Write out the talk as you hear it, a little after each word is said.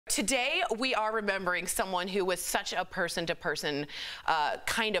Today, we are remembering someone who was such a person-to-person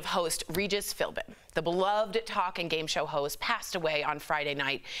kind of host, Regis Philbin. The beloved talk and game show host passed away on Friday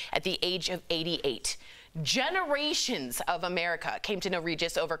night at the age of 88. Generations of America came to know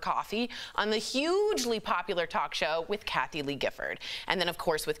Regis over coffee on the hugely popular talk show with Kathie Lee Gifford, and then, of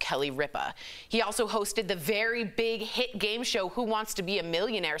course, with Kelly Ripa. He also hosted the very big hit game show, Who Wants to Be a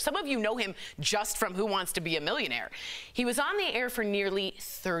Millionaire? Some of you know him just from Who Wants to Be a Millionaire? He was on the air for nearly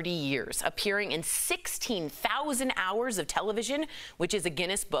 30 years, appearing in 16,000 hours of television, which is a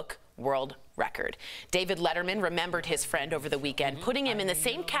Guinness Book World Record. David Letterman remembered his friend over the weekend, putting him in the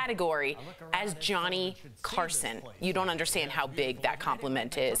same category as Johnny Carson. You don't understand how big that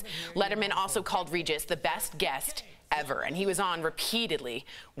compliment is. Letterman also called Regis the best guest ever, and he was on repeatedly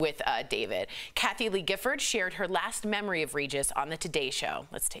with David. Kathie Lee Gifford shared her last memory of Regis on the Today Show.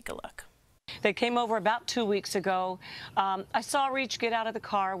 Let's take a look. They came over about 2 weeks ago. I saw Reach get out of the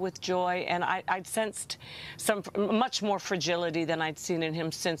car with Joy, and I'd sensed some much more fragility than I'd seen in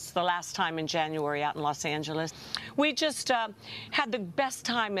him since the last time in January out in Los Angeles. We just had the best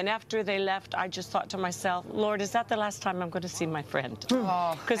time, and after they left, I just thought to myself, Lord, is that the last time I'm going to see my friend?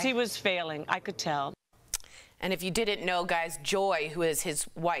 Because he was failing, I could tell. And if you didn't know, guys, Joy, who is his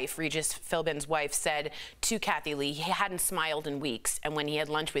wife, Regis Philbin's wife, said to Kathie Lee he hadn't smiled in weeks, and when he had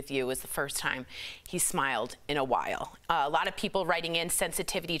lunch with you, it was the first time he smiled in a while. A lot of people writing in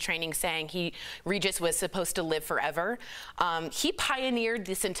sensitivity training saying Regis was supposed to live forever. He pioneered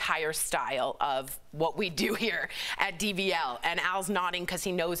this entire style of what we do here at DVL, and Al's nodding because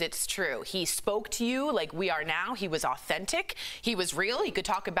he knows it's true. He spoke to you like we are now. He was authentic. He was real. He could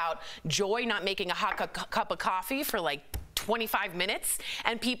talk about Joy not making a hot cup of coffee for like 25 minutes,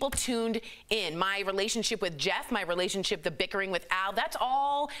 and people tuned in. My relationship with Jeff, my relationship, the bickering with Al, that's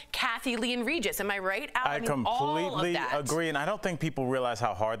all Kathie Lee and Regis. Am I right, Al? I completely agree, and I don't think people realize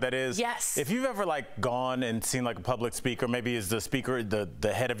how hard that is. Yes. If you've ever gone and seen a public speaker, maybe is the speaker,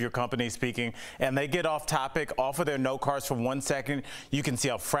 the head of your company speaking, and they get off topic, off of their note cards for 1 second, you can see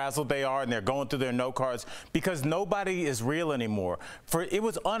how frazzled they are, and they're going through their note cards because nobody is real anymore. It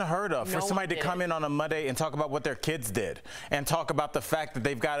was unheard of for somebody to come in on a Monday and talk about what their kids did, and talk about the fact that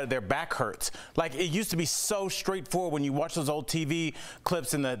they've got their back hurts. Like, it used to be so straightforward when you watch those old TV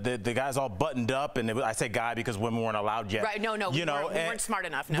clips and the guys all buttoned up, and I say guy because women weren't allowed yet. Right, no, we weren't smart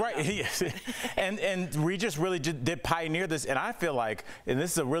enough. No, right, no. and Regis really did pioneer this, and I feel like, and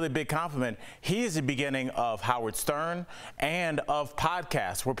this is a really big compliment, he is the beginning of Howard Stern and of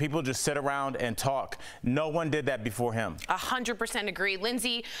podcasts where people just sit around and talk. No one did that before him. 100% agree.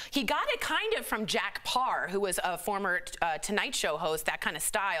 Lindsay, he got it kind of from Jack Parr, who was a former Tonight Show host, that kind of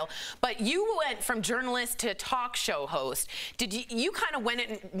style. But you went from journalist to talk show host. Did you kind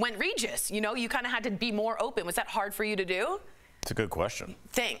of went Regis? You know, you kind of had to be more open. Was that hard for you to do? It's a good question.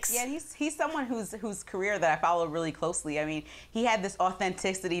 Thanks. Yeah, he's someone whose career that I follow really closely. I mean, he had this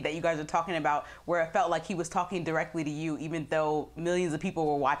authenticity that you guys are talking about, where it felt like he was talking directly to you, even though millions of people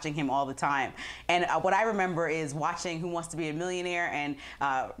were watching him all the time. And what I remember is watching Who Wants to Be a Millionaire and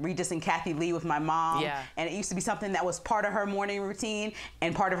Regis and Kathie Lee with my mom. Yeah. And it used to be something that was part of her morning routine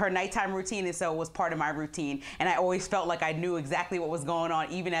and part of her nighttime routine, and so it was part of my routine. And I always felt like I knew exactly what was going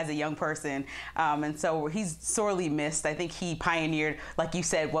on, even as a young person. And so he's sorely missed. I think he pioneered, like you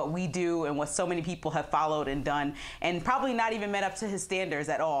said, what we do and what so many people have followed and done, and probably not even met up to his standards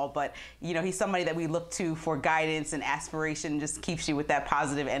at all. But you know, he's somebody that we look to for guidance and aspiration. Just keeps you with that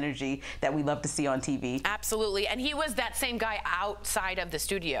positive energy that we love to see on TV. Absolutely, and he was that same guy outside of the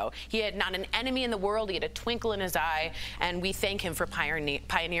studio. He had not an enemy in the world. He had a twinkle in his eye, and we thank him for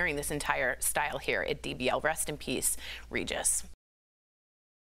pioneering this entire style here at DBL. Rest in peace, Regis.